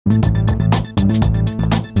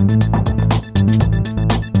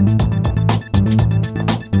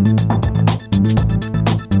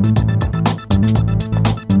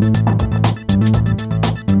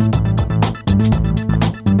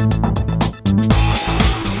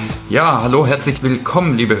Ja, hallo, herzlich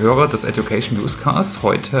willkommen, liebe Hörer des Education Newscast.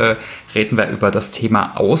 Heute reden wir über das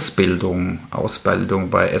Thema Ausbildung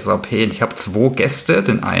bei SAP. Ich habe 2 Gäste,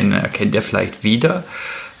 den einen erkennt ihr vielleicht wieder.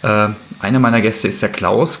 Einer meiner Gäste ist der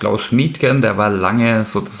Klaus Schmiedgen, der war lange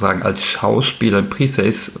sozusagen als Schauspieler in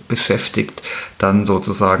Pre-Sales beschäftigt, dann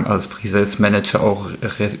sozusagen als Pre-Sales Manager auch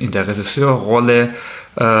in der Regisseurrolle.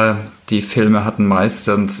 Die Filme hatten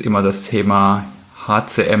meistens immer das Thema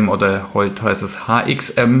HCM oder heute heißt es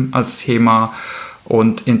HXM als Thema,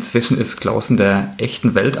 und inzwischen ist Klaus in der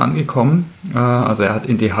echten Welt angekommen. Also er hat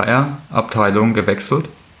in die HR-Abteilung gewechselt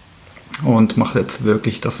und macht jetzt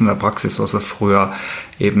wirklich das in der Praxis, was er früher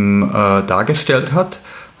eben dargestellt hat.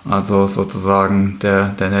 Also sozusagen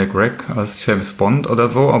der Daniel Craig als James Bond oder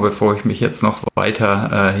so, aber bevor ich mich jetzt noch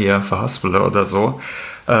weiter hier verhaspele oder so,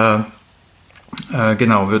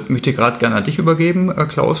 möchte ich gerade gerne an dich übergeben,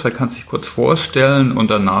 Klaus. Vielleicht kannst du dich kurz vorstellen und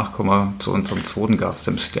danach kommen wir zu unserem zweiten Gast,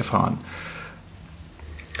 dem Stefan.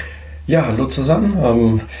 Ja, hallo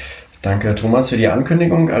zusammen. Danke Thomas für die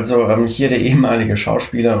Ankündigung. Also hier der ehemalige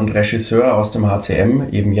Schauspieler und Regisseur aus dem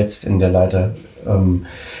HCM, eben jetzt in der Leiter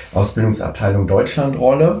Ausbildungsabteilung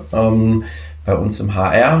Deutschland-Rolle, bei uns im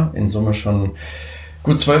HR, in Summe schon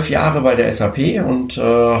gut 12 Jahre bei der SAP und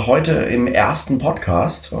heute im ersten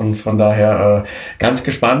Podcast, und von daher ganz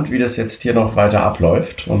gespannt, wie das jetzt hier noch weiter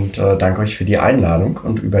abläuft, und danke euch für die Einladung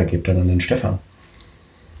und übergebe dann an den Stefan.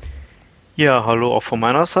 Ja, hallo auch von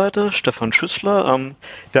meiner Seite, Stefan Schüssler.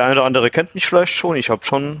 Der eine oder andere kennt mich vielleicht schon. Ich habe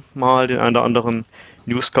schon mal den einen oder anderen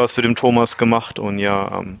Newscast für den Thomas gemacht, und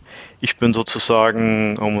ja, ich bin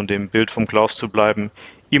sozusagen, um in dem Bild vom Klaus zu bleiben,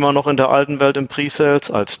 immer noch in der alten Welt im Pre-Sales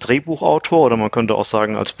als Drehbuchautor oder man könnte auch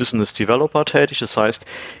sagen als Business Developer tätig. Das heißt,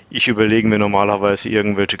 ich überlege mir normalerweise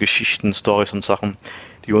irgendwelche Geschichten, Storys und Sachen,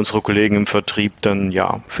 die unsere Kollegen im Vertrieb dann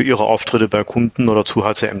ja für ihre Auftritte bei Kunden oder zu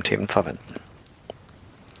HCM-Themen verwenden.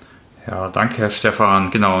 Ja, danke, Herr Stefan.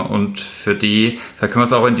 Genau, und für die, da können wir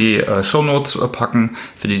es auch in die Shownotes packen,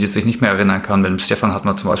 für die sich nicht mehr erinnern kann, mit dem Stefan hatten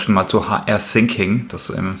wir zum Beispiel mal zu HR Thinking, das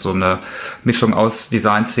ist so eine Mischung aus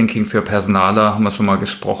Design Thinking für Personaler, haben wir schon mal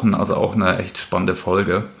gesprochen, also auch eine echt spannende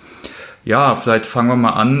Folge. Ja, vielleicht fangen wir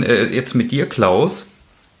mal an, jetzt mit dir, Klaus.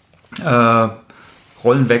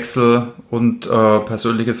 Rollenwechsel und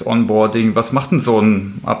persönliches Onboarding. Was macht denn so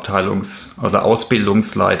ein Abteilungs- oder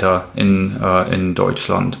Ausbildungsleiter in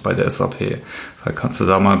Deutschland bei der SAP? Vielleicht kannst du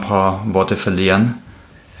da mal ein paar Worte verlieren.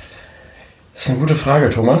 Das ist eine gute Frage,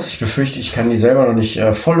 Thomas. Ich befürchte, ich kann die selber noch nicht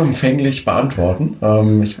vollumfänglich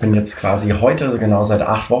beantworten. Ich bin jetzt quasi heute genau seit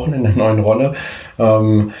 8 Wochen in der neuen Rolle.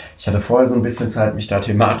 Ich hatte vorher so ein bisschen Zeit, mich da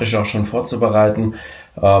thematisch auch schon vorzubereiten.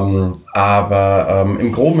 Aber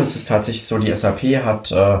im Groben ist es tatsächlich so, die SAP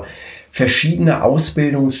hat verschiedene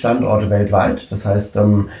Ausbildungsstandorte weltweit. Das heißt,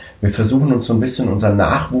 wir versuchen uns so ein bisschen unseren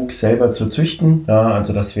Nachwuchs selber zu züchten. Ja,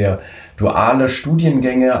 also, dass wir duale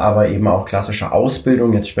Studiengänge, aber eben auch klassische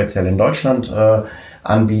Ausbildung, jetzt speziell in Deutschland,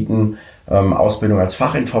 anbieten. Ausbildung als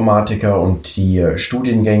Fachinformatiker und die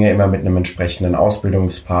Studiengänge immer mit einem entsprechenden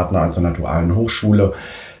Ausbildungspartner, also einer dualen Hochschule,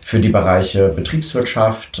 für die Bereiche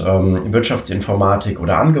Betriebswirtschaft, Wirtschaftsinformatik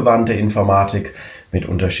oder angewandte Informatik mit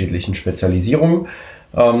unterschiedlichen Spezialisierungen.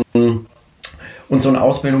 Und so ein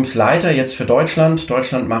Ausbildungsleiter jetzt für Deutschland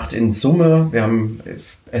macht in Summe, wir haben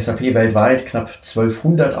SAP weltweit knapp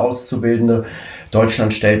 1200 Auszubildende.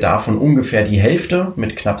 Deutschland stellt davon ungefähr die Hälfte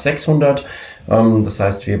mit knapp 600. Das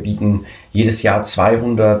heißt, wir bieten jedes Jahr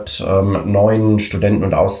 200 neuen Studenten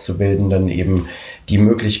und Auszubildenden eben die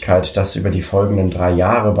Möglichkeit, das über die folgenden 3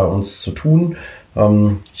 Jahre bei uns zu tun.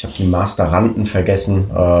 Ich habe die Masteranden vergessen.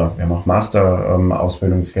 Wir haben auch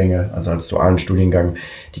Master-Ausbildungsgänge, also als dualen Studiengang.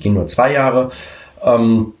 Die gehen nur 2 Jahre.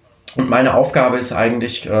 Und meine Aufgabe ist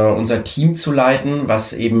eigentlich, unser Team zu leiten,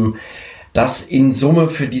 was eben das in Summe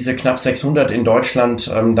für diese knapp 600 in Deutschland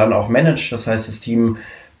dann auch managt. Das heißt, das Team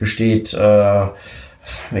besteht, fangen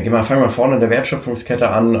wir vorne in der Wertschöpfungskette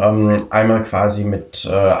an, einmal quasi mit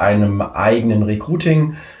einem eigenen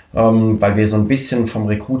Recruiting, weil wir so ein bisschen vom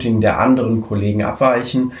Recruiting der anderen Kollegen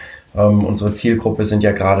abweichen. Unsere Zielgruppe sind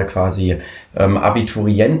ja gerade quasi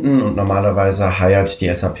Abiturienten, und normalerweise hiert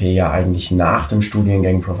die SAP ja eigentlich nach dem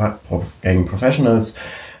Studiengang Professionals.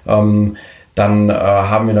 Dann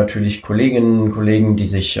haben wir natürlich Kolleginnen und Kollegen, die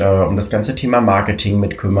sich um das ganze Thema Marketing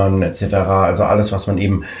mitkümmern etc. Also alles, was man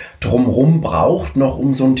eben drumherum braucht noch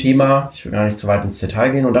um so ein Thema. Ich will gar nicht zu weit ins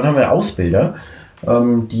Detail gehen. Und dann haben wir Ausbilder,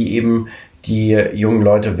 die eben die jungen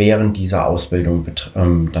Leute während dieser Ausbildung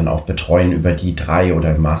dann auch betreuen über die 3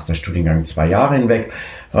 oder im Masterstudiengang 2 Jahre hinweg.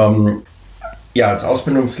 Als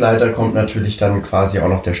Ausbildungsleiter kommt natürlich dann quasi auch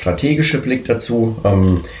noch der strategische Blick dazu.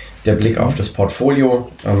 Der Blick auf das Portfolio,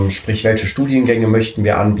 sprich welche Studiengänge möchten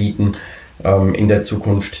wir anbieten, in der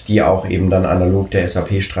Zukunft, die auch eben dann analog der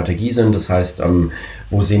SAP-Strategie sind. Das heißt,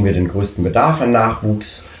 wo sehen wir den größten Bedarf an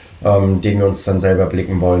Nachwuchs, den wir uns dann selber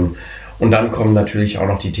blicken wollen. Und dann kommen natürlich auch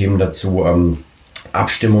noch die Themen dazu,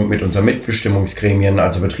 Abstimmung mit unseren Mitbestimmungsgremien,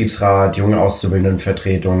 also Betriebsrat, junge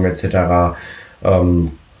Auszubildendenvertretung etc.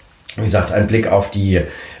 Wie gesagt, ein Blick auf die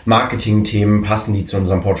Marketingthemen, passen die zu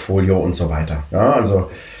unserem Portfolio und so weiter. Ja, also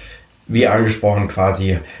wie angesprochen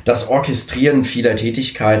quasi das Orchestrieren vieler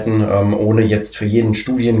Tätigkeiten, ohne jetzt für jeden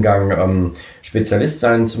Studiengang Spezialist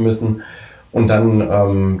sein zu müssen. Und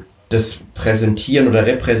dann das Präsentieren oder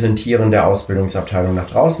Repräsentieren der Ausbildungsabteilung nach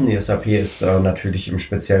draußen. Die SAP ist natürlich im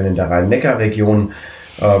Speziellen in der Rhein-Neckar-Region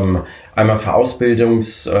einmal für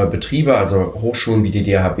Ausbildungsbetriebe, also Hochschulen wie die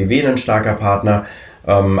DHBW ein starker Partner,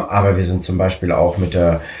 aber wir sind zum Beispiel auch mit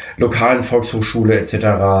der lokalen Volkshochschule etc.,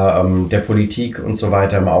 der Politik und so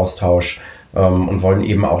weiter im Austausch und wollen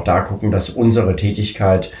eben auch da gucken, dass unsere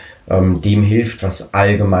Tätigkeit dem hilft, was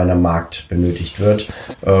allgemeiner Markt benötigt wird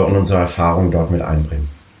und unsere Erfahrung dort mit einbringen.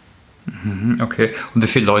 Okay. Und wie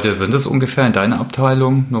viele Leute sind es ungefähr in deiner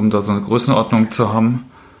Abteilung, nur um da so eine Größenordnung zu haben?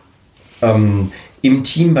 Im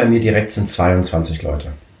Team bei mir direkt sind 22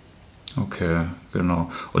 Leute. Okay,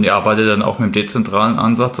 genau. Und ihr arbeitet dann auch mit dem dezentralen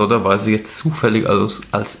Ansatz, oder? Weiß ich jetzt zufällig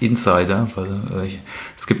als Insider, weil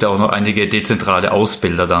es gibt ja auch noch einige dezentrale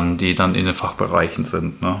Ausbilder dann, die dann in den Fachbereichen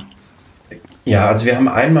sind, ne? Ja, also wir haben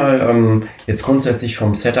einmal jetzt grundsätzlich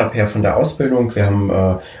vom Setup her von der Ausbildung, wir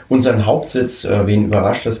haben unseren Hauptsitz, wen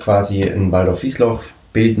überrascht das quasi, in Waldorf-Wiesloch,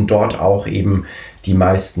 bilden dort auch eben die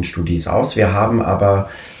meisten Studis aus. Wir haben aber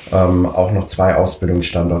auch noch 2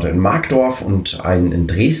 Ausbildungsstandorte in Markdorf und einen in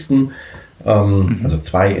Dresden, also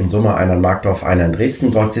 2 in Summe, einer in Markdorf, einer in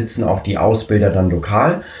Dresden. Dort sitzen auch die Ausbilder dann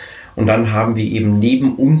lokal. Und dann haben wir eben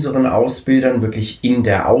neben unseren Ausbildern wirklich in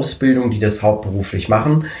der Ausbildung, die das hauptberuflich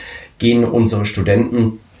machen, gehen unsere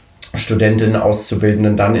Studentinnen,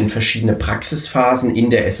 Auszubildenden dann in verschiedene Praxisphasen in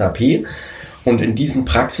der SAP. Und in diesen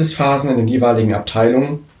Praxisphasen in den jeweiligen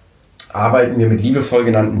Abteilungen arbeiten wir mit liebevoll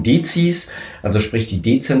genannten Dezis, also sprich die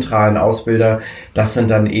dezentralen Ausbilder. Das sind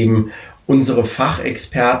dann eben unsere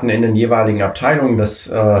Fachexperten in den jeweiligen Abteilungen.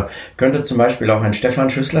 Das könnte zum Beispiel auch ein Stefan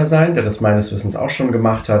Schüssler sein, der das meines Wissens auch schon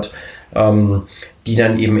gemacht hat, die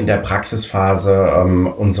dann eben in der Praxisphase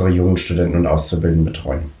unsere jungen Studenten und Auszubildenden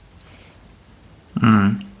betreuen.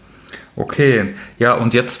 Okay, ja,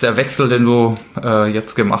 und jetzt der Wechsel, den du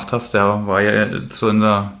jetzt gemacht hast, der war ja zu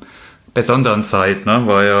einer besonderen Zeit, ne?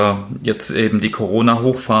 War ja jetzt eben die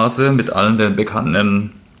Corona-Hochphase mit allen den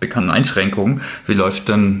bekannten Einschränkungen. Wie läuft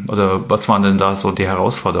denn, oder was waren denn da so die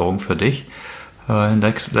Herausforderungen für dich in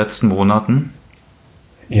den letzten Monaten?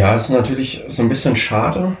 Ja, es ist natürlich so ein bisschen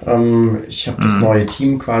schade. Ich habe das neue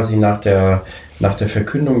Team quasi nach der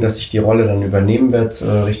Verkündung, dass ich die Rolle dann übernehmen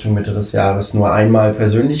werde, Richtung Mitte des Jahres, nur einmal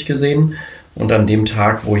persönlich gesehen. Und an dem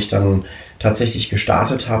Tag, wo ich dann tatsächlich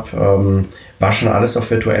gestartet habe, war schon alles auf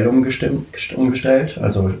virtuell umgestellt.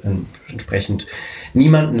 Also entsprechend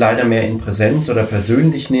niemanden leider mehr in Präsenz oder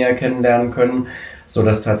persönlich näher kennenlernen können,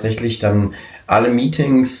 sodass tatsächlich dann alle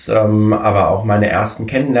Meetings, aber auch meine ersten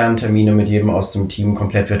Kennenlerntermine mit jedem aus dem Team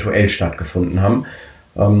komplett virtuell stattgefunden haben.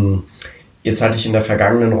 Jetzt hatte ich in der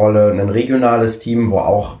vergangenen Rolle ein regionales Team, wo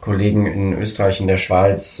auch Kollegen in Österreich, in der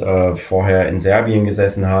Schweiz, vorher in Serbien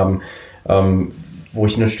gesessen haben, wo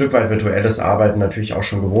ich ein Stück weit virtuelles Arbeiten natürlich auch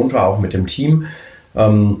schon gewohnt war, auch mit dem Team.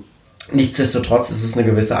 Nichtsdestotrotz ist es eine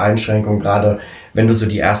gewisse Einschränkung, gerade wenn du so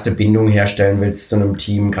die erste Bindung herstellen willst zu einem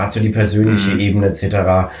Team, gerade so die persönliche Ebene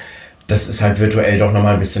etc. Das ist halt virtuell doch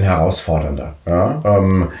nochmal ein bisschen herausfordernder. Ja?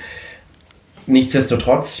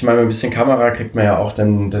 Nichtsdestotrotz, ich meine, mit ein bisschen Kamera kriegt man ja auch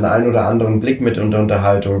den einen oder anderen Blick mit in der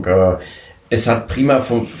Unterhaltung. Es hat prima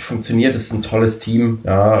funktioniert, es ist ein tolles Team.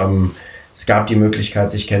 Ja? Es gab die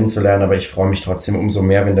Möglichkeit, sich kennenzulernen, aber ich freue mich trotzdem umso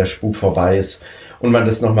mehr, wenn der Spuk vorbei ist und man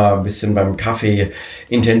das nochmal ein bisschen beim Kaffee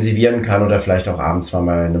intensivieren kann oder vielleicht auch abends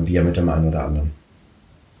mal ein Bier mit dem einen oder anderen.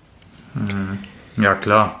 Ja,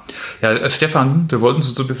 klar. Ja, Stefan, wir wollten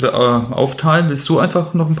uns so ein bisschen aufteilen. Willst du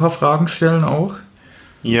einfach noch ein paar Fragen stellen auch?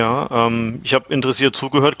 Ja, ich habe interessiert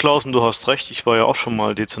zugehört, Klaus, und du hast recht, ich war ja auch schon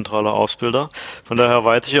mal dezentraler Ausbilder. Von daher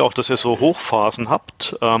weiß ich ja auch, dass ihr so Hochphasen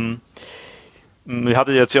habt. Ihr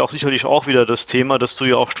hattet jetzt ja auch sicherlich auch wieder das Thema, dass du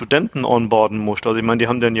ja auch Studenten onboarden musst. Also ich meine, die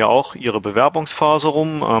haben dann ja auch ihre Bewerbungsphase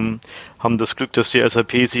rum, haben das Glück, dass die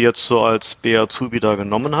SAP sie jetzt so als B-Azubi da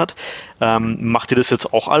genommen hat. Macht ihr das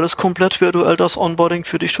jetzt auch alles komplett virtuell, das Onboarding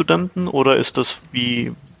für die Studenten? Oder ist das,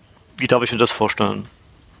 wie darf ich mir das vorstellen?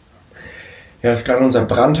 Ja, das ist gerade unser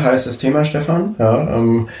brandheißes Thema, Stefan, ja,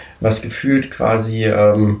 was gefühlt quasi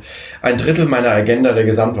ein Drittel meiner Agenda der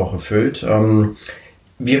Gesamtwoche füllt.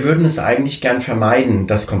 wir würden es eigentlich gern vermeiden,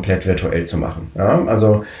 das komplett virtuell zu machen. Ja?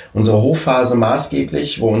 Also unsere Hochphase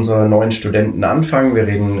maßgeblich, wo unsere neuen Studenten anfangen, wir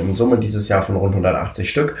reden in Summe dieses Jahr von rund 180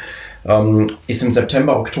 Stück, ist im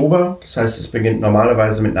September, Oktober. Das heißt, es beginnt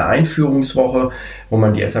normalerweise mit einer Einführungswoche, wo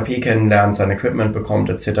man die SAP kennenlernt, sein Equipment bekommt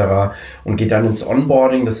etc. und geht dann ins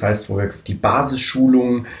Onboarding, das heißt, wo wir die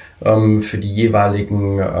Basisschulungen für die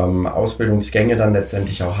jeweiligen Ausbildungsgänge dann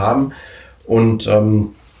letztendlich auch haben. Und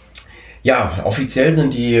offiziell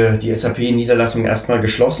sind die SAP-Niederlassungen erstmal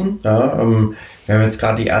geschlossen. Ja, wir haben jetzt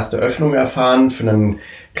gerade die erste Öffnung erfahren für einen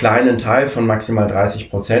kleinen Teil von maximal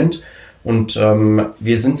 30%. Und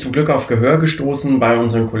wir sind zum Glück auf Gehör gestoßen bei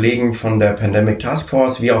unseren Kollegen von der Pandemic Task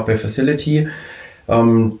Force wie auch bei Facility,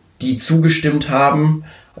 die zugestimmt haben,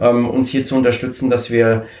 uns hier zu unterstützen, dass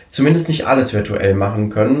wir zumindest nicht alles virtuell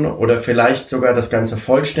machen können oder vielleicht sogar das Ganze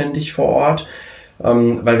vollständig vor Ort.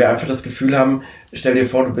 Weil wir einfach das Gefühl haben, stell dir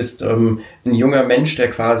vor, du bist ein junger Mensch,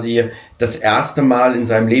 der quasi das erste Mal in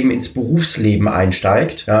seinem Leben ins Berufsleben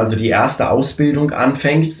einsteigt, ja, also die erste Ausbildung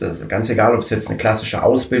anfängt, also ganz egal, ob es jetzt eine klassische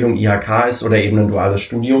Ausbildung, IHK ist oder eben ein duales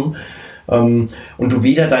Studium, und du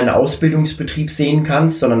weder deinen Ausbildungsbetrieb sehen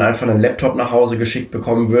kannst, sondern einfach einen Laptop nach Hause geschickt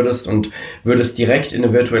bekommen würdest und würdest direkt in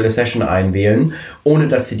eine virtuelle Session einwählen, ohne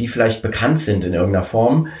dass dir die vielleicht bekannt sind in irgendeiner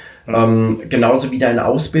Form. Genauso wie dein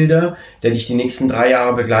Ausbilder, der dich die nächsten 3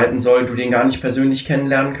 Jahre begleiten soll, du den gar nicht persönlich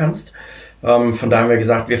kennenlernen kannst. Von daher haben wir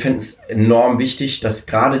gesagt, wir finden es enorm wichtig, dass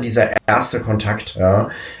gerade dieser erste Kontakt,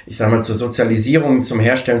 ich sage mal zur Sozialisierung, zum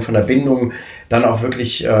Herstellen von der Bindung, dann auch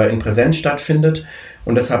wirklich in Präsenz stattfindet.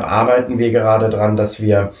 Und deshalb arbeiten wir gerade daran, dass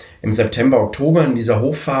wir im September, Oktober in dieser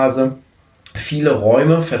Hochphase viele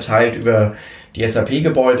Räume verteilt über die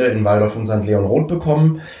SAP-Gebäude in Waldorf und St. Leon Roth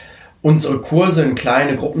bekommen, unsere Kurse in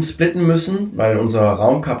kleine Gruppen splitten müssen, weil unsere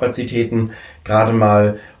Raumkapazitäten gerade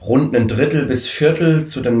mal rund 1/3 bis 1/4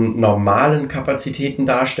 zu den normalen Kapazitäten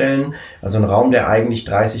darstellen. Also ein Raum, der eigentlich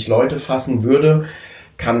 30 Leute fassen würde,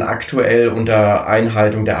 kann aktuell unter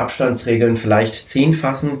Einhaltung der Abstandsregeln vielleicht 10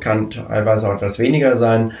 fassen, kann teilweise auch etwas weniger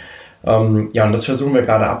sein. Und das versuchen wir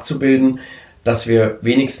gerade abzubilden, dass wir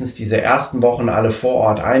wenigstens diese ersten Wochen alle vor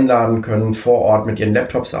Ort einladen können, vor Ort mit ihren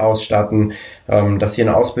Laptops ausstatten, dass sie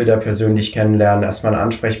einen Ausbilder persönlich kennenlernen, erstmal einen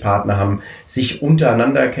Ansprechpartner haben, sich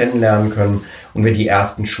untereinander kennenlernen können und wir die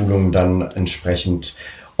ersten Schulungen dann entsprechend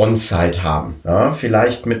on-site haben. Ja,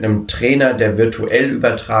 vielleicht mit einem Trainer, der virtuell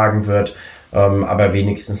übertragen wird, aber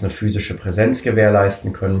wenigstens eine physische Präsenz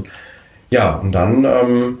gewährleisten können. Ja, und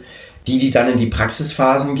dann die dann in die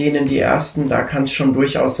Praxisphasen gehen, in die ersten, da kann es schon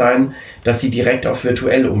durchaus sein, dass sie direkt auf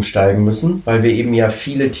virtuell umsteigen müssen, weil wir eben ja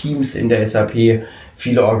viele Teams in der SAP,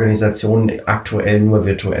 viele Organisationen aktuell nur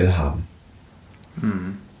virtuell haben.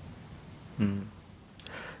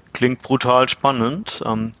 Klingt brutal spannend.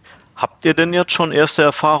 Habt ihr denn jetzt schon erste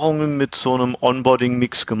Erfahrungen mit so einem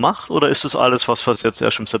Onboarding-Mix gemacht oder ist das alles, was jetzt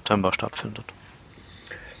erst im September stattfindet?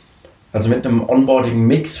 Also mit einem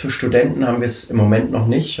Onboarding-Mix für Studenten haben wir es im Moment noch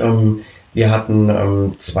nicht. Wir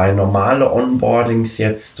hatten 2 normale Onboardings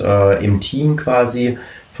jetzt im Team quasi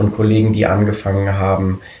von Kollegen, die angefangen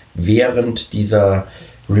haben während dieser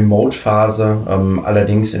Remote-Phase.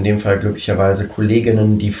 Allerdings in dem Fall glücklicherweise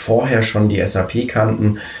Kolleginnen, die vorher schon die SAP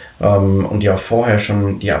kannten und die auch vorher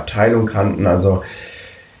schon die Abteilung kannten. Also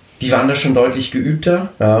die waren da schon deutlich geübter.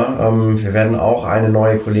 Ja, wir werden auch eine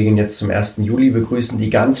neue Kollegin jetzt zum 1. Juli begrüßen,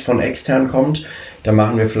 die ganz von extern kommt. Da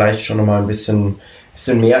machen wir vielleicht schon nochmal ein bisschen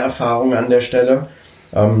mehr Erfahrung an der Stelle.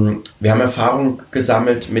 Wir haben Erfahrung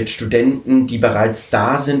gesammelt mit Studenten, die bereits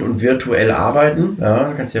da sind und virtuell arbeiten. Ja,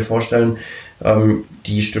 du kannst dir vorstellen,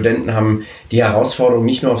 die Studenten haben die Herausforderung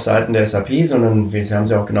nicht nur auf Seiten der SAP, sondern wir haben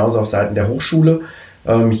sie auch genauso auf Seiten der Hochschule.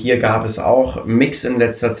 Hier gab es auch Mix in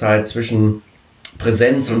letzter Zeit zwischen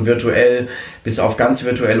Präsenz und virtuell, bis auf ganz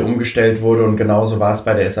virtuell umgestellt wurde und genauso war es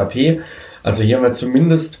bei der SAP. Also hier haben wir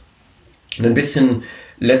zumindest ein bisschen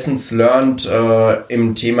Lessons learned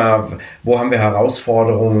im Thema, wo haben wir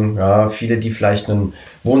Herausforderungen, ja, viele, die vielleicht einen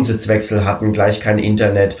Wohnsitzwechsel hatten, gleich kein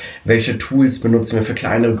Internet, welche Tools benutzen wir für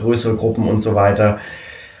kleinere, größere Gruppen und so weiter.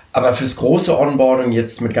 Aber fürs große Onboarding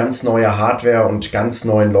jetzt mit ganz neuer Hardware und ganz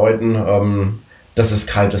neuen Leuten, das ist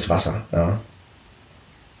kaltes Wasser, ja.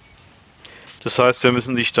 Das heißt, wir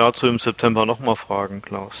müssen dich dazu im September nochmal fragen,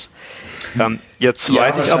 Klaus. Jetzt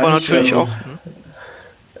weiß ich aber natürlich auch...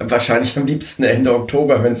 Wahrscheinlich am liebsten Ende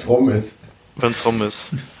Oktober, wenn es rum ist. Wenn es rum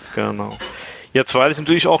ist, genau. Jetzt weiß ich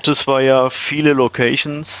natürlich auch, dass wir ja viele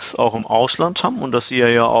Locations auch im Ausland haben und dass ihr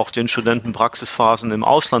ja auch den Studenten Praxisphasen im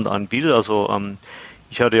Ausland anbietet. Also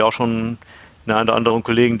ich hatte ja auch schon einen oder anderen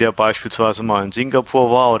Kollegen, der beispielsweise mal in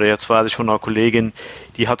Singapur war, oder jetzt weiß ich von einer Kollegin,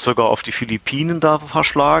 die hat sogar auf die Philippinen da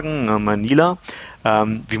verschlagen, Manila.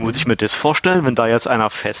 Wie muss ich mir das vorstellen, wenn da jetzt einer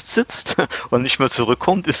festsitzt und nicht mehr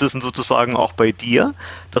zurückkommt? Ist es denn sozusagen auch bei dir,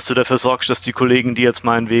 dass du dafür sorgst, dass die Kollegen, die jetzt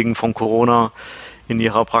meinetwegen von Corona in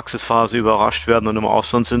ihrer Praxisphase überrascht werden und im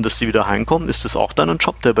Ausland sind, dass die wieder heimkommen? Ist das auch dann ein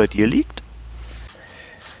Job, der bei dir liegt?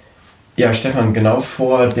 Ja, Stefan, genau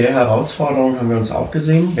vor der Herausforderung haben wir uns auch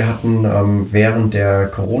gesehen. Wir hatten während der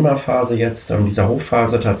Corona-Phase jetzt, dieser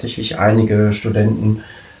Hochphase, tatsächlich einige Studenten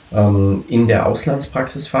in der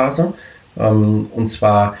Auslandspraxisphase. Und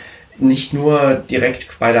zwar nicht nur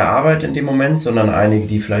direkt bei der Arbeit in dem Moment, sondern einige,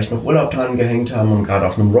 die vielleicht noch Urlaub dran gehängt haben und gerade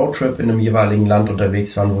auf einem Roadtrip in einem jeweiligen Land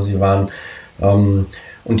unterwegs waren, wo sie waren.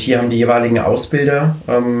 Und hier haben die jeweiligen Ausbilder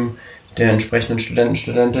der entsprechenden Studenten,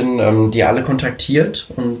 Studentinnen, die alle kontaktiert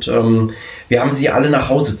und wir haben sie alle nach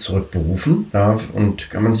Hause zurückberufen. Ja, und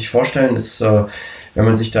kann man sich vorstellen, ist, wenn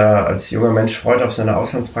man sich da als junger Mensch freut auf seine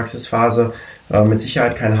Auslandspraxisphase, mit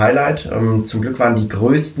Sicherheit kein Highlight. Zum Glück waren die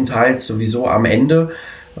größtenteils sowieso am Ende.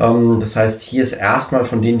 Das heißt, hier ist erstmal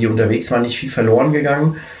von denen, die unterwegs waren, nicht viel verloren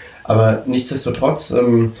gegangen. Aber nichtsdestotrotz,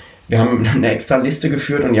 wir haben eine extra Liste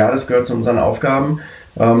geführt und ja, das gehört zu unseren Aufgaben.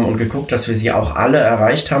 Und geguckt, dass wir sie auch alle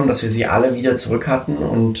erreicht haben, dass wir sie alle wieder zurück hatten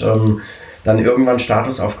und dann irgendwann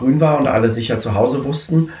Status auf grün war und alle sicher zu Hause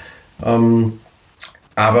wussten.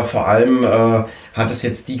 Aber vor allem hat es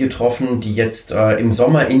jetzt die getroffen, die jetzt im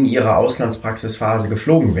Sommer in ihrer Auslandspraxisphase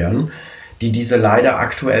geflogen werden, die diese leider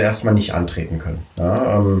aktuell erstmal nicht antreten können.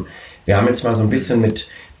 Ja, wir haben jetzt mal so ein bisschen mit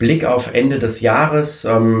Blick auf Ende des Jahres,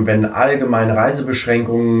 wenn allgemeine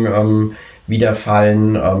Reisebeschränkungen wieder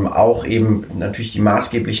fallen, auch eben natürlich die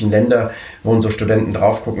maßgeblichen Länder, wo unsere Studenten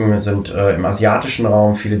drauf gucken, sind im asiatischen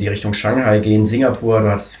Raum, viele, die Richtung Shanghai gehen, Singapur,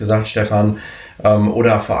 du hattest es gesagt, Stefan,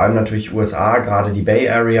 oder vor allem natürlich USA, gerade die Bay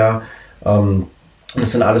Area.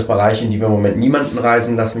 Das sind alles Bereiche, in die wir im Moment niemanden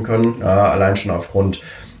reisen lassen können, allein schon aufgrund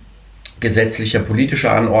gesetzlicher,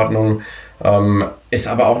 politischer Anordnungen. Es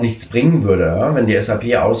aber auch nichts bringen würde, ja? Wenn die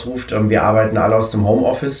SAP ausruft, wir arbeiten alle aus dem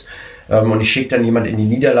Homeoffice, und ich schicke dann jemand in die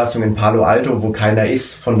Niederlassung in Palo Alto, wo keiner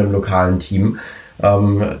ist von dem lokalen Team.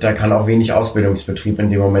 Da kann auch wenig Ausbildungsbetrieb in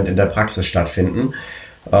dem Moment in der Praxis stattfinden.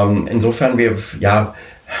 Insofern,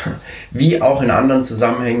 wie auch in anderen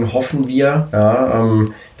Zusammenhängen, hoffen wir,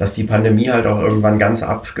 dass die Pandemie halt auch irgendwann ganz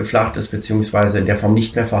abgeflacht ist, beziehungsweise in der Form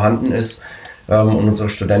nicht mehr vorhanden ist und unsere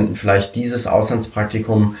Studenten vielleicht dieses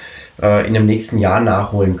Auslandspraktikum in dem nächsten Jahr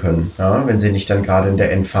nachholen können, wenn sie nicht dann gerade in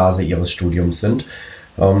der Endphase ihres Studiums sind.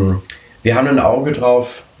 Wir haben ein Auge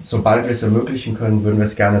drauf, sobald wir es ermöglichen können, würden wir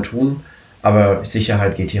es gerne tun, aber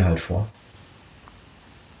Sicherheit geht hier halt vor.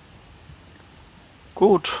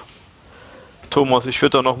 Gut. Thomas, ich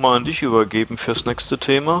würde da nochmal an dich übergeben fürs nächste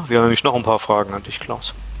Thema. Wir haben nämlich noch ein paar Fragen an dich,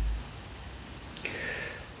 Klaus.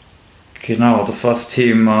 Genau, das war das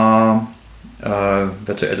Thema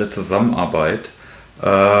virtuelle Zusammenarbeit.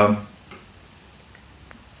 Also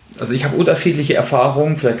ich habe unterschiedliche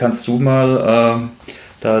Erfahrungen, vielleicht kannst du mal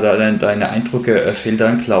deine Eindrücke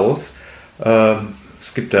schildern, Klaus.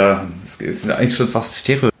 Es sind eigentlich schon fast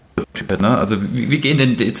Stereotype, ne? Also wie gehen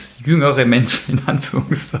denn jetzt jüngere Menschen, in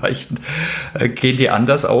Anführungszeichen, gehen die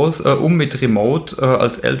anders mit Remote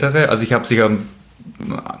als ältere? Also ich habe sicher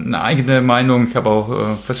eine eigene Meinung, ich habe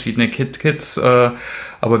auch verschiedene Kids,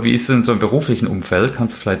 aber wie ist es in so einem beruflichen Umfeld?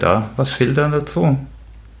 Kannst du vielleicht da was schildern dazu?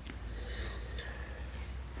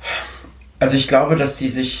 Also ich glaube, dass die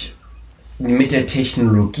sich mit der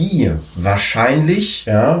Technologie wahrscheinlich,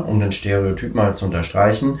 um den Stereotyp mal zu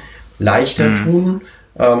unterstreichen, leichter tun,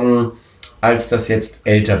 als das jetzt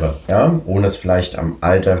Ältere, ohne es vielleicht am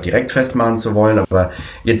Alter direkt festmachen zu wollen, aber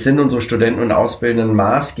jetzt sind unsere Studenten und Auszubildenden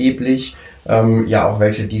maßgeblich auch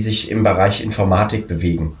welche, die sich im Bereich Informatik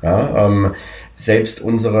bewegen. Selbst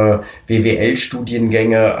unsere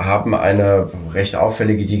BWL-Studiengänge haben eine recht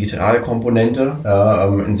auffällige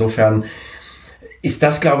Digitalkomponente. Insofern ist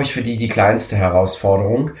das, glaube ich, für die kleinste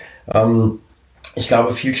Herausforderung. Ich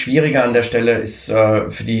glaube, viel schwieriger an der Stelle ist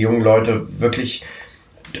für die jungen Leute wirklich,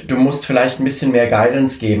 du musst vielleicht ein bisschen mehr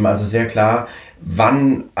Guidance geben, also sehr klar,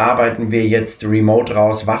 wann arbeiten wir jetzt remote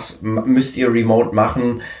raus, was müsst ihr remote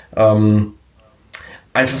machen,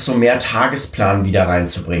 einfach so mehr Tagesplan wieder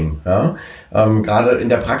reinzubringen. Gerade in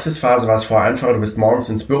der Praxisphase war es vorher einfacher, du bist morgens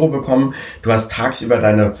ins Büro gekommen, du hast tagsüber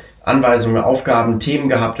deine Anweisungen, Aufgaben, Themen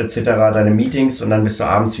gehabt etc., deine Meetings und dann bist du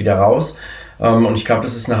abends wieder raus. Und ich glaube,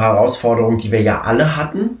 das ist eine Herausforderung, die wir ja alle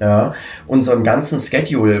hatten. Unseren ganzen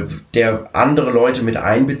Schedule, der andere Leute mit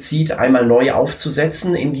einbezieht, einmal neu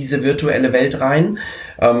aufzusetzen in diese virtuelle Welt rein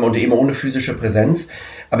und eben ohne physische Präsenz.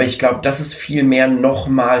 Aber ich glaube, das ist viel mehr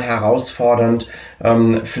nochmal herausfordernd für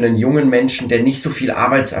einen jungen Menschen, der nicht so viel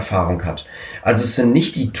Arbeitserfahrung hat. Also es sind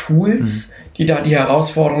nicht die Tools, die da die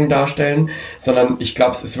Herausforderungen darstellen, sondern ich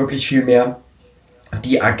glaube, es ist wirklich viel mehr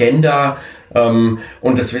die Agenda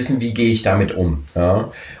und das Wissen, wie gehe ich damit um. Ja?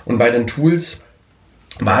 Und bei den Tools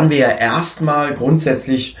waren wir ja erstmal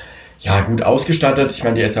grundsätzlich gut ausgestattet. Ich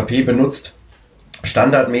meine, die SAP benutzt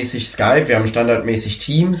standardmäßig Skype, wir haben standardmäßig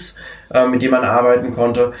Teams, mit denen man arbeiten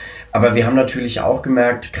konnte. Aber wir haben natürlich auch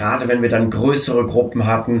gemerkt, gerade wenn wir dann größere Gruppen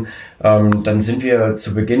hatten, dann sind wir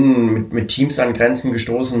zu Beginn mit Teams an Grenzen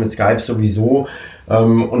gestoßen, mit Skype sowieso.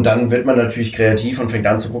 Und dann wird man natürlich kreativ und fängt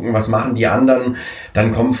an zu gucken, was machen die anderen.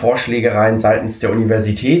 Dann kommen Vorschläge rein seitens der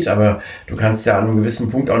Universität, aber du kannst ja an einem gewissen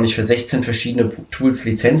Punkt auch nicht für 16 verschiedene Tools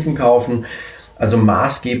Lizenzen kaufen. Also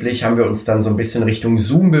maßgeblich haben wir uns dann so ein bisschen Richtung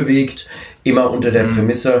Zoom bewegt, immer unter der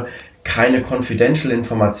Prämisse, keine confidential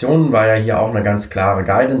Informationen, war ja hier auch eine ganz klare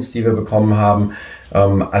Guidance, die wir bekommen haben.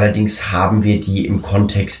 Allerdings haben wir die im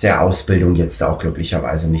Kontext der Ausbildung jetzt auch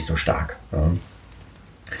glücklicherweise nicht so stark.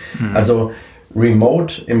 Also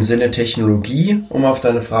Remote im Sinne Technologie, um auf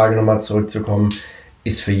deine Frage nochmal zurückzukommen,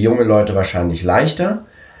 ist für junge Leute wahrscheinlich leichter.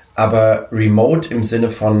 Aber Remote im Sinne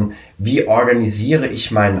von, wie organisiere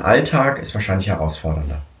ich meinen Alltag, ist wahrscheinlich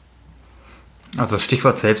herausfordernder. Also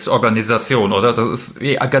Stichwort Selbstorganisation, oder? Das ist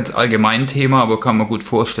ein ganz allgemein Thema, aber kann man gut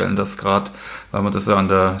vorstellen, dass gerade, weil man das ja an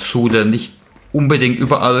der Schule nicht unbedingt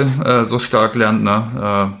überall so stark lernt,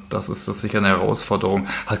 ne? Das ist sicher eine Herausforderung.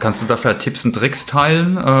 Kannst du dafür Tipps und Tricks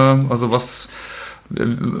teilen? Also was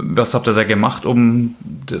habt ihr da gemacht, um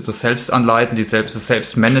das Selbstanleiten, das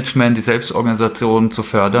Selbstmanagement, die Selbstorganisation zu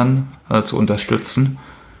fördern, zu unterstützen?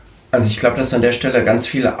 Also ich glaube, dass an der Stelle ganz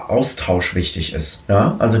viel Austausch wichtig ist.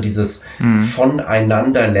 Ja? Also dieses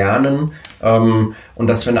Voneinander lernen und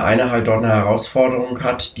dass, wenn einer halt dort eine Herausforderung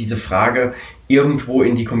hat, diese Frage irgendwo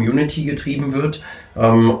in die Community getrieben wird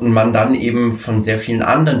und man dann eben von sehr vielen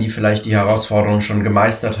anderen, die vielleicht die Herausforderung schon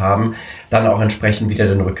gemeistert haben, dann auch entsprechend wieder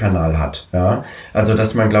den Rückkanal hat. Ja? Also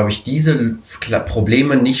dass man, glaube ich, diese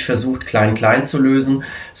Probleme nicht versucht, klein zu lösen,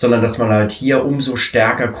 sondern dass man halt hier umso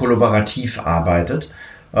stärker kollaborativ arbeitet.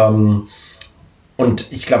 Und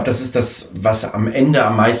ich glaube, das ist das, was am Ende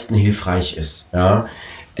am meisten hilfreich ist. Ja?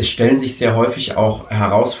 Es stellen sich sehr häufig auch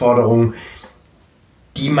Herausforderungen,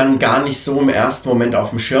 die man gar nicht so im ersten Moment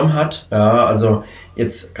auf dem Schirm hat. Ja? Also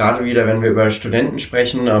jetzt gerade wieder, wenn wir über Studenten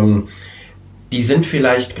sprechen, die sind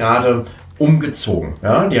vielleicht gerade umgezogen.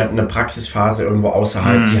 Ja? Die hatten eine Praxisphase irgendwo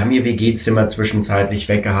außerhalb, die haben ihr WG-Zimmer zwischenzeitlich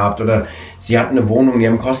weggehabt oder sie hatten eine Wohnung, die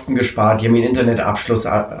haben Kosten gespart, die haben ihren Internetanschluss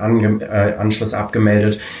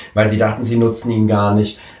abgemeldet, weil sie dachten, sie nutzen ihn gar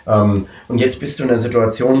nicht. Und jetzt bist du in der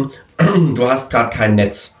Situation, du hast gerade kein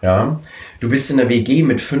Netz. Ja? Du bist in der WG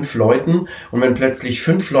mit 5 Leuten und wenn plötzlich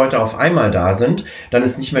 5 Leute auf einmal da sind, dann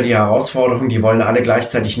ist nicht mehr die Herausforderung, die wollen alle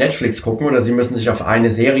gleichzeitig Netflix gucken oder sie müssen sich auf eine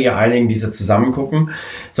Serie einigen, die sie zusammen gucken,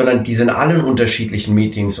 sondern die sind alle in unterschiedlichen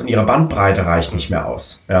Meetings und ihre Bandbreite reicht nicht mehr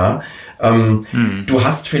aus. Ja? Du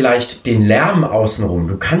hast vielleicht den Lärm außenrum,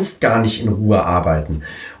 du kannst gar nicht in Ruhe arbeiten.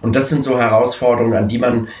 Und das sind so Herausforderungen, an die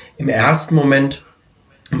man im ersten Moment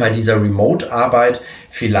bei dieser Remote-Arbeit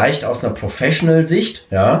vielleicht aus einer Professional-Sicht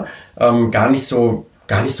gar nicht so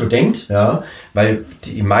denkt, ja, weil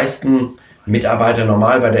die meisten Mitarbeiter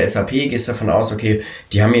normal bei der SAP gehst davon aus, okay,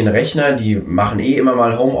 die haben hier einen Rechner, die machen immer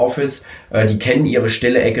mal Homeoffice, die kennen ihre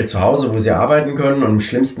stille Ecke zu Hause, wo sie arbeiten können und im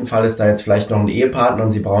schlimmsten Fall ist da jetzt vielleicht noch ein Ehepartner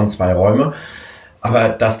und sie brauchen 2 Räume. Aber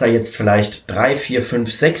dass da jetzt vielleicht 3, 4,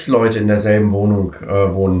 5, 6 Leute in derselben Wohnung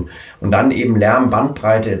wohnen und dann eben Lärm,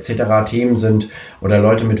 Bandbreite etc. Themen sind oder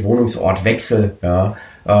Leute mit Wohnungsortwechsel,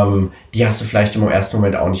 die hast du vielleicht im ersten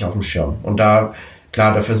Moment auch nicht auf dem Schirm. Und da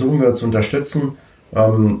versuchen wir uns zu unterstützen.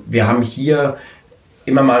 Wir haben hier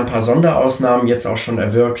immer mal ein paar Sonderausnahmen jetzt auch schon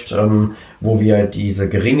erwirkt, wo wir diese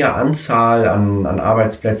geringe Anzahl an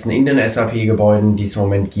Arbeitsplätzen in den SAP-Gebäuden, die es im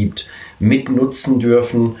Moment gibt, mitnutzen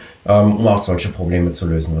dürfen, um auch solche Probleme zu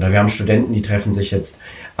lösen. Oder wir haben Studenten, die treffen sich jetzt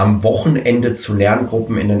am Wochenende zu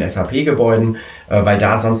Lerngruppen in den SAP-Gebäuden, weil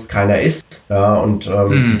da sonst keiner ist und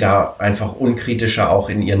sie da einfach unkritischer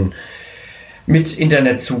auch mit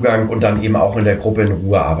Internetzugang und dann eben auch in der Gruppe in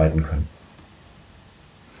Ruhe arbeiten können.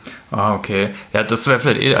 Ah, okay. Ja, das wäre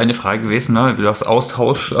vielleicht eine Frage gewesen, ne? Du hast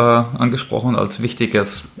Austausch angesprochen als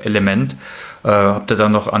wichtiges Element. Habt ihr da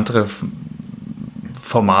noch andere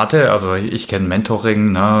Formate? Also ich kenne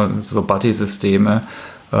Mentoring, ne? So Buddy-Systeme.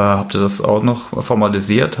 Habt ihr das auch noch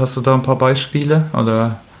formalisiert? Hast du da ein paar Beispiele?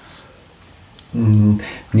 Oder?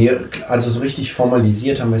 Nee, also so richtig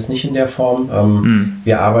formalisiert haben wir es nicht in der Form.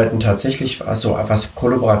 Wir arbeiten tatsächlich, also was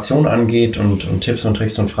Kollaboration angeht und Tipps und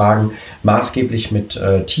Tricks und Fragen, maßgeblich mit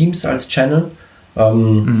Teams als Channel.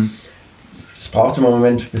 Es braucht immer einen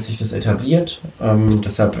Moment, bis sich das etabliert.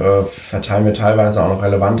 Deshalb verteilen wir teilweise auch noch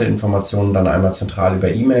relevante Informationen dann einmal zentral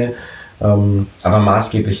über E-Mail. Aber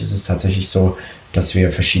maßgeblich ist es tatsächlich so, dass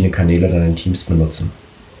wir verschiedene Kanäle dann in Teams benutzen.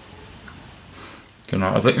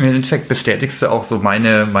 Genau, also im Endeffekt bestätigst du auch so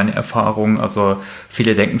meine Erfahrung. Also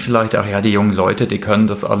viele denken vielleicht, ach ja, die jungen Leute, die können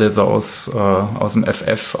das alles aus dem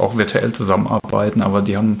FF auch virtuell zusammenarbeiten, aber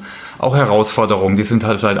die haben auch Herausforderungen, die sind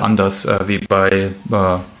halt anders wie bei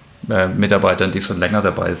Mitarbeitern, die schon länger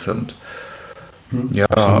dabei sind. Ja,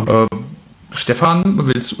 Stefan,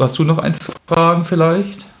 hast du noch eins zu fragen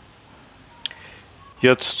vielleicht?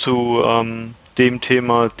 Jetzt zu dem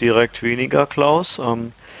Thema direkt weniger, Klaus.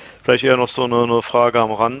 Vielleicht eher noch so eine Frage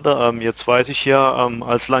am Rande. Jetzt weiß ich ja,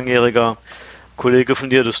 als langjähriger Kollege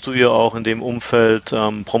von dir, dass du ja auch in dem Umfeld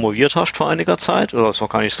promoviert hast vor einiger Zeit, oder das ist noch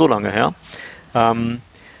gar nicht so lange her.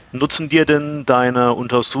 Nutzen dir denn deine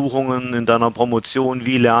Untersuchungen in deiner Promotion,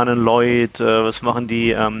 wie lernen Leute, was machen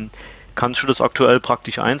die, kannst du das aktuell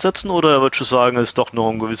praktisch einsetzen oder würdest du sagen, es ist doch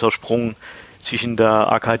noch ein gewisser Sprung zwischen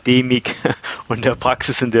der Akademik und der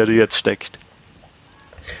Praxis, in der du jetzt steckst?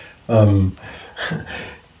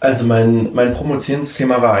 Also mein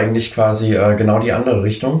Promotionsthema war eigentlich quasi genau die andere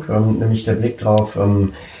Richtung, nämlich der Blick drauf,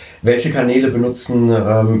 welche Kanäle benutzen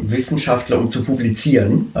Wissenschaftler, um zu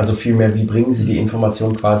publizieren, also vielmehr, wie bringen sie die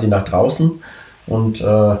Information quasi nach draußen und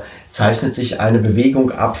zeichnet sich eine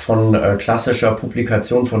Bewegung ab von klassischer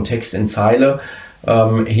Publikation von Text in Zeile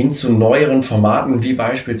hin zu neueren Formaten, wie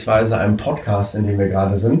beispielsweise einem Podcast, in dem wir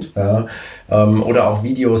gerade sind, oder auch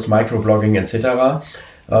Videos, Microblogging etc.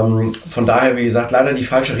 Von daher, wie gesagt, leider die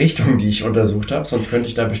falsche Richtung, die ich untersucht habe, sonst könnte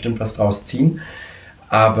ich da bestimmt was draus ziehen.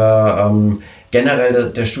 Aber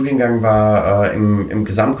generell der Studiengang war im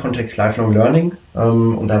Gesamtkontext Lifelong Learning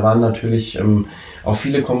und da waren natürlich auch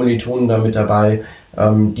viele Kommilitonen da mit dabei,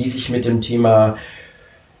 die sich mit dem Thema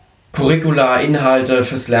Curricula, Inhalte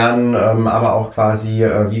fürs Lernen, aber auch quasi,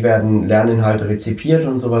 wie werden Lerninhalte rezipiert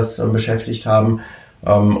und sowas beschäftigt haben.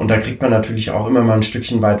 Und da kriegt man natürlich auch immer mal ein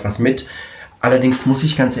Stückchen weit was mit. Allerdings muss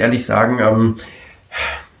ich ganz ehrlich sagen,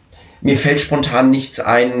 mir fällt spontan nichts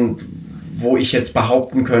ein, wo ich jetzt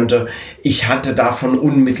behaupten könnte, ich hatte davon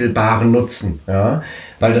unmittelbaren Nutzen. Ja?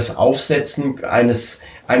 Weil das Aufsetzen eines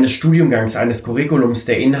Studiengangs, eines Curriculums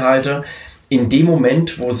der Inhalte in dem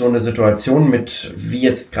Moment, wo so eine Situation mit, wie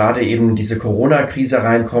jetzt gerade eben diese Corona-Krise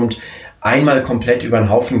reinkommt, einmal komplett über den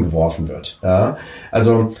Haufen geworfen wird. Ja?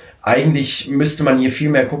 Also eigentlich müsste man hier viel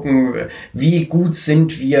mehr gucken, wie gut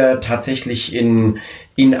sind wir tatsächlich in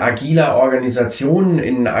agiler Organisation,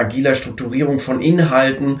 in agiler Strukturierung von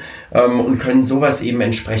Inhalten und können sowas eben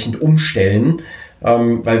entsprechend umstellen.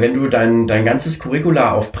 Weil wenn du dein ganzes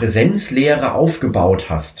Curricula auf Präsenzlehre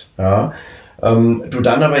aufgebaut hast, ja, du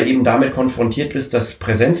dann aber eben damit konfrontiert bist, dass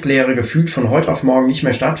Präsenzlehre gefühlt von heute auf morgen nicht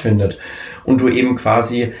mehr stattfindet und du eben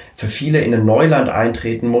quasi für viele in ein Neuland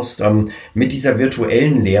eintreten musst mit dieser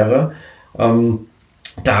virtuellen Lehre.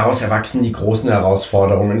 Daraus erwachsen die großen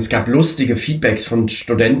Herausforderungen. Es gab lustige Feedbacks von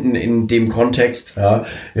Studenten in dem Kontext. Ja.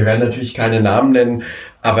 Wir werden natürlich keine Namen nennen,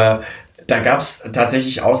 aber da gab es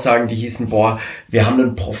tatsächlich Aussagen, die hießen, wir haben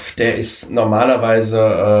einen Prof, der ist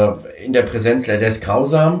normalerweise in der Präsenzlehre, der ist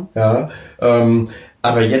grausam, ja,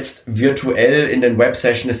 aber jetzt virtuell in den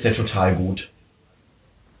Websessions ist der total gut.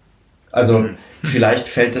 Also vielleicht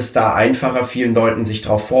fällt es da einfacher, vielen Leuten sich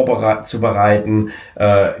darauf vorzubereiten,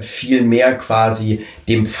 viel mehr quasi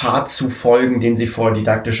dem Pfad zu folgen, den sie vorher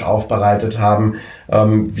didaktisch aufbereitet haben,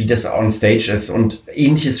 wie das on stage ist. Und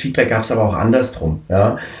ähnliches Feedback gab es aber auch andersrum.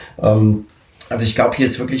 Ja? Also ich glaube, hier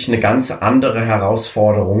ist wirklich eine ganz andere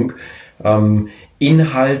Herausforderung,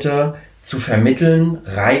 Inhalte zu vermitteln,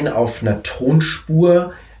 rein auf einer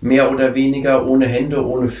Tonspur, mehr oder weniger, ohne Hände,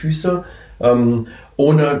 ohne Füße,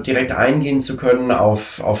 ohne direkt eingehen zu können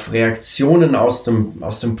auf Reaktionen aus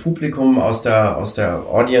dem Publikum, aus der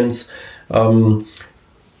Audience,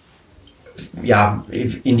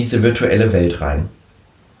 in diese virtuelle Welt rein.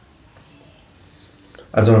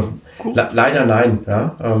 Also leider nein.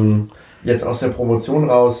 Ja? Jetzt aus der Promotion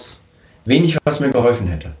raus, wenig, was mir geholfen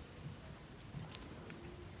hätte.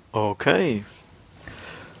 Okay.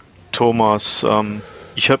 Thomas,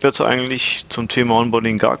 ich habe jetzt eigentlich zum Thema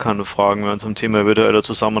Onboarding gar keine Fragen mehr zum Thema virtuelle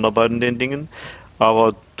Zusammenarbeit in den Dingen.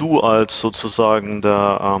 Aber du als sozusagen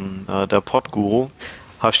der Podguru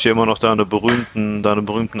hast ja immer noch deine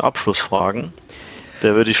berühmten Abschlussfragen.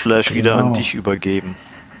 Der würde ich vielleicht wieder an dich übergeben.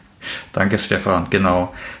 Danke, Stefan.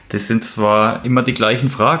 Genau. Das sind zwar immer die gleichen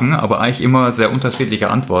Fragen, aber eigentlich immer sehr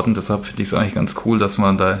unterschiedliche Antworten. Deshalb finde ich es eigentlich ganz cool, dass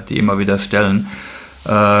man da die immer wieder stellen.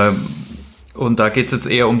 Und da geht es jetzt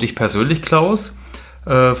eher um dich persönlich, Klaus.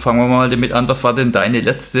 Fangen wir mal damit an. Was war denn deine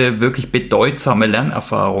letzte wirklich bedeutsame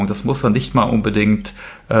Lernerfahrung? Das muss ja nicht mal unbedingt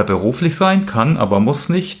beruflich sein, kann, aber muss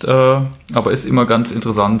nicht. Aber ist immer ganz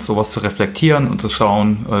interessant, sowas zu reflektieren und zu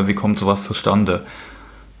schauen, wie kommt sowas zustande.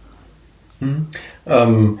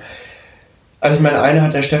 Also ich meine, eine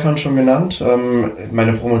hat der Stefan schon genannt.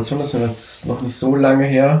 Meine Promotion ist jetzt noch nicht so lange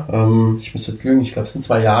her. Ich muss jetzt lügen, ich glaube es sind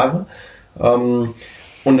 2 Jahre.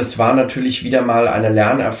 Und es war natürlich wieder mal eine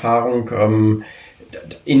Lernerfahrung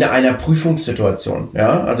in einer Prüfungssituation.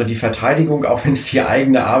 Ja? Also die Verteidigung, auch wenn es die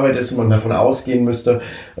eigene Arbeit ist und man davon ausgehen müsste,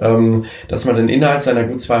 dass man den Inhalt seiner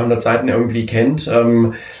gut 200 Seiten irgendwie kennt,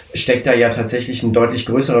 steckt da ja tatsächlich ein deutlich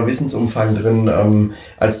größerer Wissensumfang drin,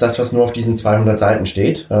 als das, was nur auf diesen 200 Seiten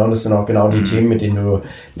steht. Ja, und das sind auch genau die Themen, mit denen du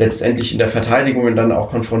letztendlich in der Verteidigung dann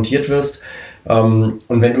auch konfrontiert wirst. Und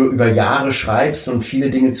wenn du über Jahre schreibst und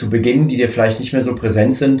viele Dinge zu Beginn, die dir vielleicht nicht mehr so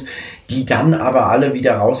präsent sind, die dann aber alle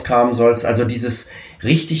wieder rauskramen sollst, also dieses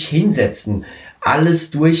richtig hinsetzen,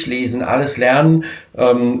 alles durchlesen, alles lernen.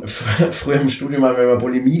 Früher im Studium haben wir über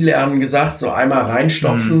Bulimie lernen gesagt, so einmal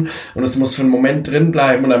reinstopfen und es muss für einen Moment drin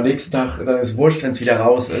bleiben und am nächsten Tag, dann ist es wurscht, wenn es wieder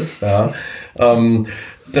raus ist. Ja.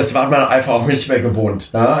 Das war man einfach auch nicht mehr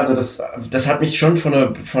gewohnt. Ja. Also das hat mich schon vor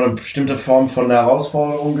eine bestimmte Form von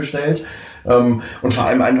Herausforderung gestellt. Und vor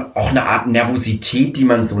allem auch eine Art Nervosität, die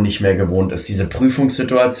man so nicht mehr gewohnt ist, diese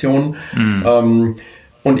Prüfungssituation.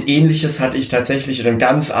 Und Ähnliches hatte ich tatsächlich in einem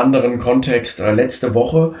ganz anderen Kontext letzte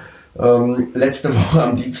Woche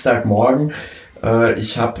am Dienstagmorgen.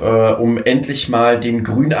 Ich habe, um endlich mal den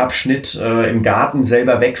Grünabschnitt im Garten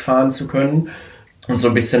selber wegfahren zu können und so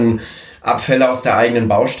ein bisschen Abfälle aus der eigenen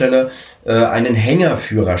Baustelle, einen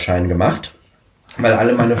Hängerführerschein gemacht, weil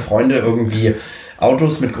alle meine Freunde irgendwie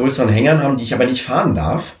Autos mit größeren Hängern haben, die ich aber nicht fahren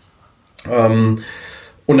darf. Und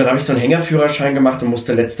dann habe ich so einen Hängerführerschein gemacht und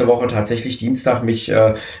musste letzte Woche tatsächlich Dienstag mich,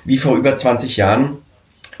 wie vor über 20 Jahren,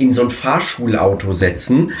 in so ein Fahrschulauto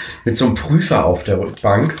setzen, mit so einem Prüfer auf der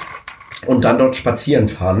Rückbank und dann dort spazieren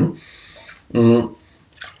fahren und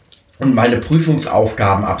meine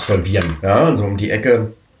Prüfungsaufgaben absolvieren. Ja, also um die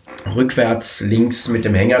Ecke rückwärts, links mit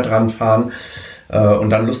dem Hänger dran fahren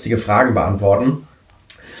und dann lustige Fragen beantworten.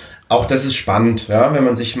 Auch das ist spannend, ja, wenn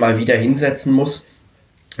man sich mal wieder hinsetzen muss.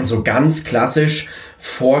 So ganz klassisch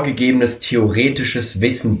vorgegebenes theoretisches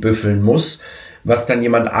Wissen büffeln muss, was dann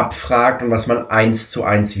jemand abfragt und was man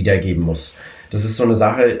 1:1 wiedergeben muss. Das ist so eine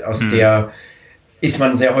Sache, aus der ist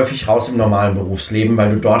man sehr häufig raus im normalen Berufsleben,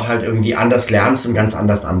 weil du dort halt irgendwie anders lernst und ganz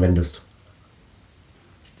anders anwendest.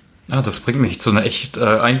 Ah, das bringt mich zu einer echt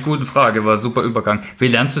eigentlich guten Frage, war super Übergang. Wie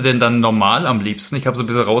lernst du denn dann normal am liebsten? Ich habe so ein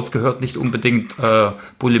bisschen rausgehört, nicht unbedingt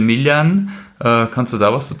Bulimie lernen. Kannst du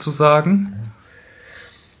da was dazu sagen?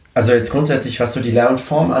 Also jetzt grundsätzlich, was so die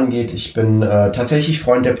Lernform angeht, ich bin tatsächlich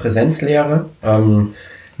Freund der Präsenzlehre.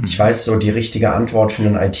 Ich weiß, so die richtige Antwort für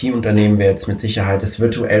ein IT-Unternehmen wäre jetzt mit Sicherheit, ist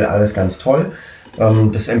virtuell alles ganz toll.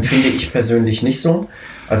 Das empfinde ich persönlich nicht so.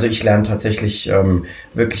 Also ich lerne tatsächlich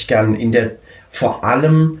wirklich gern vor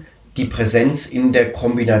allem die Präsenz in der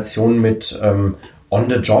Kombination mit on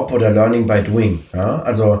the job oder learning by doing. Ja?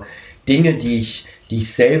 Also Dinge, die ich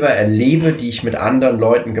selber erlebe, die ich mit anderen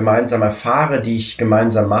Leuten gemeinsam erfahre, die ich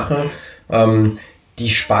gemeinsam mache, die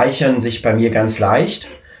speichern sich bei mir ganz leicht.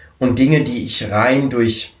 Und Dinge, die ich rein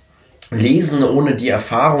durch Lesen ohne die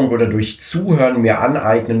Erfahrung oder durch Zuhören mir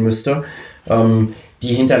aneignen müsste,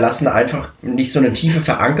 die hinterlassen einfach nicht so eine tiefe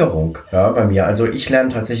Verankerung, ja, bei mir. Also ich lerne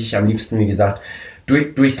tatsächlich am liebsten, wie gesagt,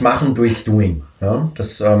 durchs Machen, durchs Doing. Ja.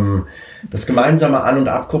 Das gemeinsame An- und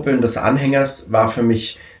Abkuppeln des Anhängers war für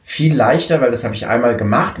mich viel leichter, weil das habe ich einmal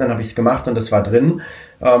gemacht, dann habe ich es gemacht und das war drin,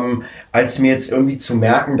 als mir jetzt irgendwie zu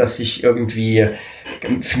merken, dass ich irgendwie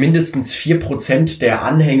mindestens 4% der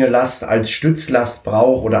Anhängelast als Stützlast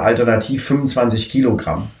brauche oder alternativ 25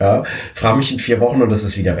 Kilogramm. Ja. Frage mich in 4 Wochen und das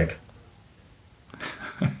ist wieder weg.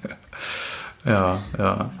 Ja.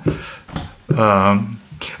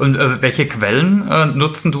 Und welche Quellen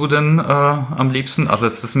nutzen du denn am liebsten? Also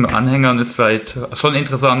das mit Anhängern ist vielleicht schon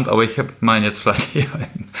interessant, aber ich meine jetzt vielleicht eher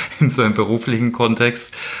in so einem beruflichen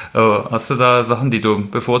Kontext. Hast du da Sachen, die du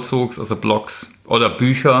bevorzugst, also Blogs oder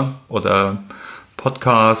Bücher oder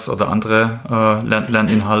Podcasts oder andere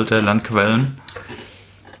Lerninhalte, Lernquellen?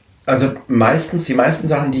 Also die meisten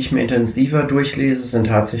Sachen, die ich mir intensiver durchlese, sind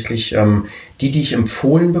tatsächlich die ich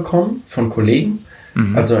empfohlen bekomme von Kollegen.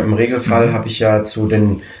 Also im Regelfall habe ich ja zu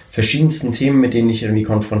den verschiedensten Themen, mit denen ich irgendwie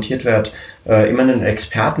konfrontiert werde, immer einen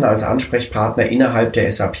Experten als Ansprechpartner innerhalb der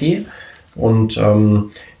SAP. Und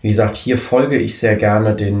wie gesagt, hier folge ich sehr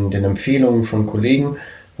gerne den Empfehlungen von Kollegen,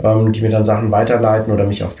 die mir dann Sachen weiterleiten oder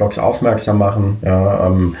mich auf Blogs aufmerksam machen. Ja,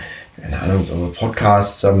 keine Ahnung, so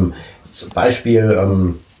Podcasts, zum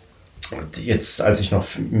Beispiel jetzt, als ich noch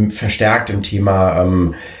verstärkt im Thema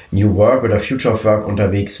New Work oder Future of Work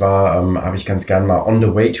unterwegs war, habe ich ganz gern mal On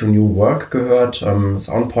the Way to New Work gehört. Das ist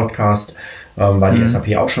auch ein Podcast, war die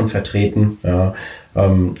SAP auch schon vertreten. Ja,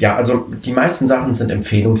 also die meisten Sachen sind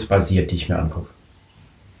empfehlungsbasiert, die ich mir angucke.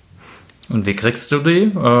 Und wie kriegst du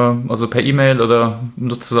die? Also per E-Mail oder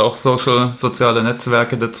nutzt du auch soziale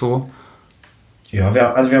Netzwerke dazu? Ja,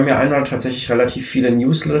 wir haben ja einmal tatsächlich relativ viele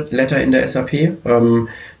Newsletter in der SAP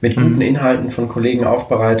mit guten Inhalten von Kollegen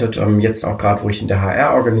aufbereitet. Jetzt auch gerade, wo ich in der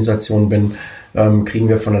HR-Organisation bin, kriegen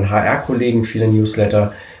wir von den HR-Kollegen viele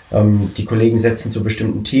Newsletter. Die Kollegen setzen zu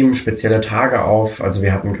bestimmten Themen spezielle Tage auf. Also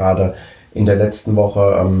wir hatten gerade in der letzten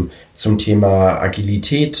Woche zum Thema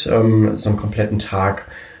Agilität so einen kompletten Tag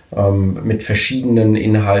mit verschiedenen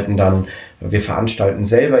Inhalten dann. Wir veranstalten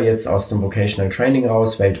selber jetzt aus dem Vocational Training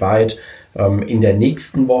raus, weltweit, in der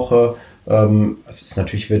nächsten Woche, ist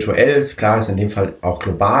natürlich virtuell, ist klar, ist in dem Fall auch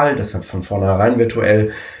global, deshalb von vornherein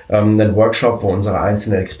virtuell, einen Workshop, wo unsere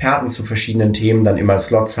einzelnen Experten zu verschiedenen Themen dann immer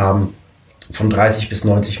Slots haben von 30 bis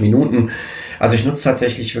 90 Minuten. Also ich nutze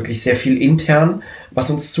tatsächlich wirklich sehr viel intern, was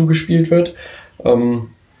uns zugespielt wird. Und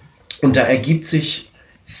da ergibt sich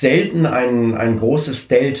selten ein großes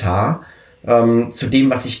Delta zu dem,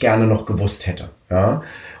 was ich gerne noch gewusst hätte. Ja?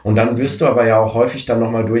 Und dann wirst du aber ja auch häufig dann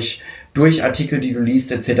nochmal durch Artikel, die du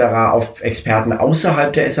liest etc. auf Experten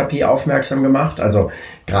außerhalb der SAP aufmerksam gemacht. Also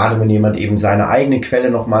gerade wenn jemand eben seine eigene Quelle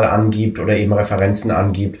nochmal angibt oder eben Referenzen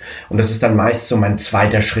angibt. Und das ist dann meist so mein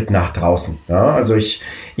zweiter Schritt nach draußen. Ja? Also ich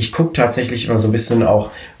gucke tatsächlich immer so ein bisschen auch,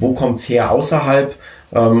 wo kommt es her außerhalb.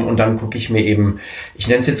 Und dann gucke ich mir eben, ich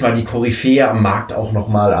nenne es jetzt mal die Koryphäe am Markt auch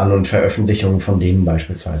nochmal an und Veröffentlichungen von denen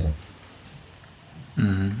beispielsweise.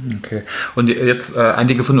 Okay. Und jetzt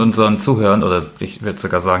einige von unseren Zuhörern, oder ich würde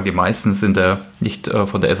sogar sagen, die meisten sind nicht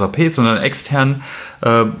von der SAP, sondern extern.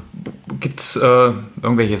 Gibt es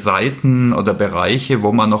irgendwelche Seiten oder Bereiche,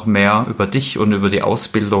 wo man noch mehr über dich und über die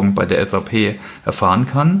Ausbildung bei der SAP erfahren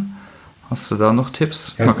kann? Hast du da noch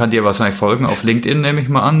Tipps? Ja. Man kann dir wahrscheinlich folgen auf LinkedIn, nehme ich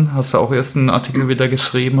mal an. Hast du auch erst einen Artikel wieder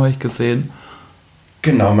geschrieben, habe ich gesehen.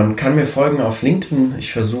 Genau, man kann mir folgen auf LinkedIn.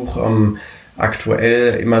 Ich versuche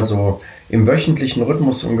aktuell immer so im wöchentlichen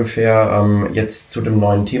Rhythmus ungefähr jetzt zu dem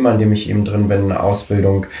neuen Thema, in dem ich eben drin bin,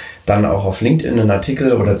 Ausbildung, dann auch auf LinkedIn einen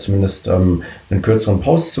Artikel oder zumindest einen kürzeren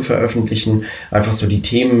Post zu veröffentlichen. Einfach so die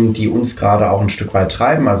Themen, die uns gerade auch ein Stück weit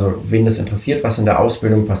treiben, also wen das interessiert, was in der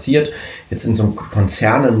Ausbildung passiert, jetzt in so einem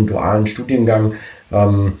Konzern, einem dualen Studiengang,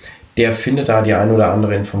 der findet da die eine oder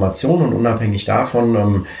andere Information und unabhängig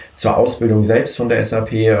davon zur Ausbildung selbst von der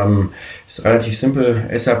SAP ist relativ simpel,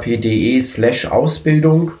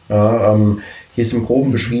 sap.de/Ausbildung. Hier ist im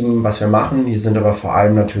Groben beschrieben, was wir machen. Hier sind aber vor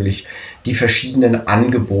allem natürlich die verschiedenen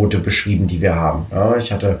Angebote beschrieben, die wir haben. Ja,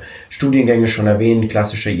 ich hatte Studiengänge schon erwähnt,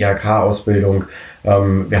 klassische IHK-Ausbildung.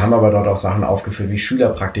 Wir haben aber dort auch Sachen aufgeführt wie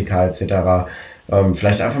Schülerpraktika etc.,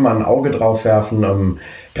 vielleicht einfach mal ein Auge drauf werfen,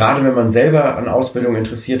 gerade wenn man selber an Ausbildung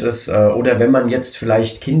interessiert ist oder wenn man jetzt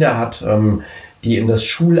vielleicht Kinder hat, die in das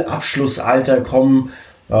Schulabschlussalter kommen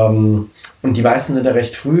und die meisten sind da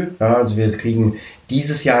recht früh. Ja, also wir kriegen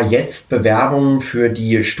dieses Jahr jetzt Bewerbungen für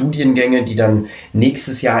die Studiengänge, die dann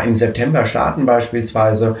nächstes Jahr im September starten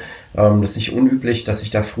beispielsweise. Das ist nicht unüblich, dass sich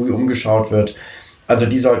da früh umgeschaut wird. Also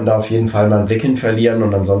die sollten da auf jeden Fall mal einen Blick hin verlieren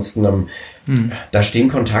und ansonsten, da stehen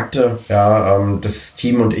Kontakte. Ja, das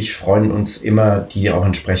Team und ich freuen uns immer, die auch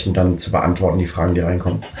entsprechend dann zu beantworten, die Fragen, die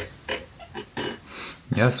reinkommen.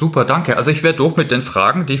 Ja, super, danke. Also ich werde durch mit den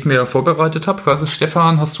Fragen, die ich mir vorbereitet habe. Also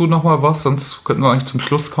Stefan, hast du noch mal was? Sonst könnten wir eigentlich zum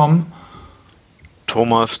Schluss kommen.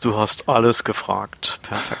 Thomas, du hast alles gefragt.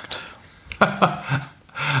 Perfekt.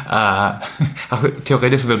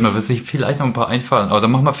 Theoretisch würde man sich vielleicht noch ein paar einfallen, aber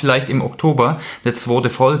dann machen wir vielleicht im Oktober eine 2.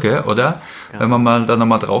 Folge, oder? Ja. Wenn wir mal dann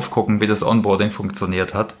nochmal drauf gucken, wie das Onboarding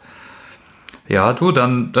funktioniert hat. Ja, du,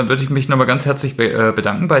 dann würde ich mich nochmal ganz herzlich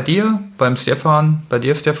bedanken bei dir, bei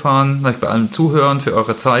dir, Stefan, bei allen Zuhörern für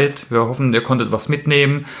eure Zeit. Wir hoffen, ihr konntet was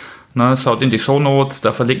mitnehmen. Schaut in die Shownotes,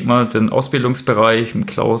 da verlinkt man den Ausbildungsbereich, mit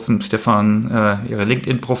Klaus und Stefan ihre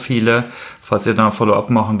LinkedIn-Profile. Falls ihr da ein Follow-up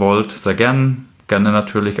machen wollt, sehr gern. Gerne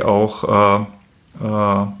natürlich auch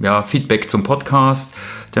Feedback zum Podcast.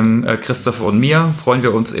 Dem Christoph und mir freuen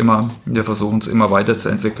wir uns immer. Wir versuchen es immer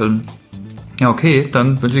weiterzuentwickeln. Ja, okay,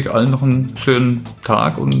 dann wünsche ich allen noch einen schönen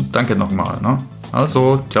Tag und danke nochmal. Ne?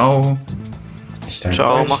 Also, ciao. Ich danke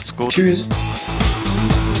ciao, euch. Macht's gut. Tschüss.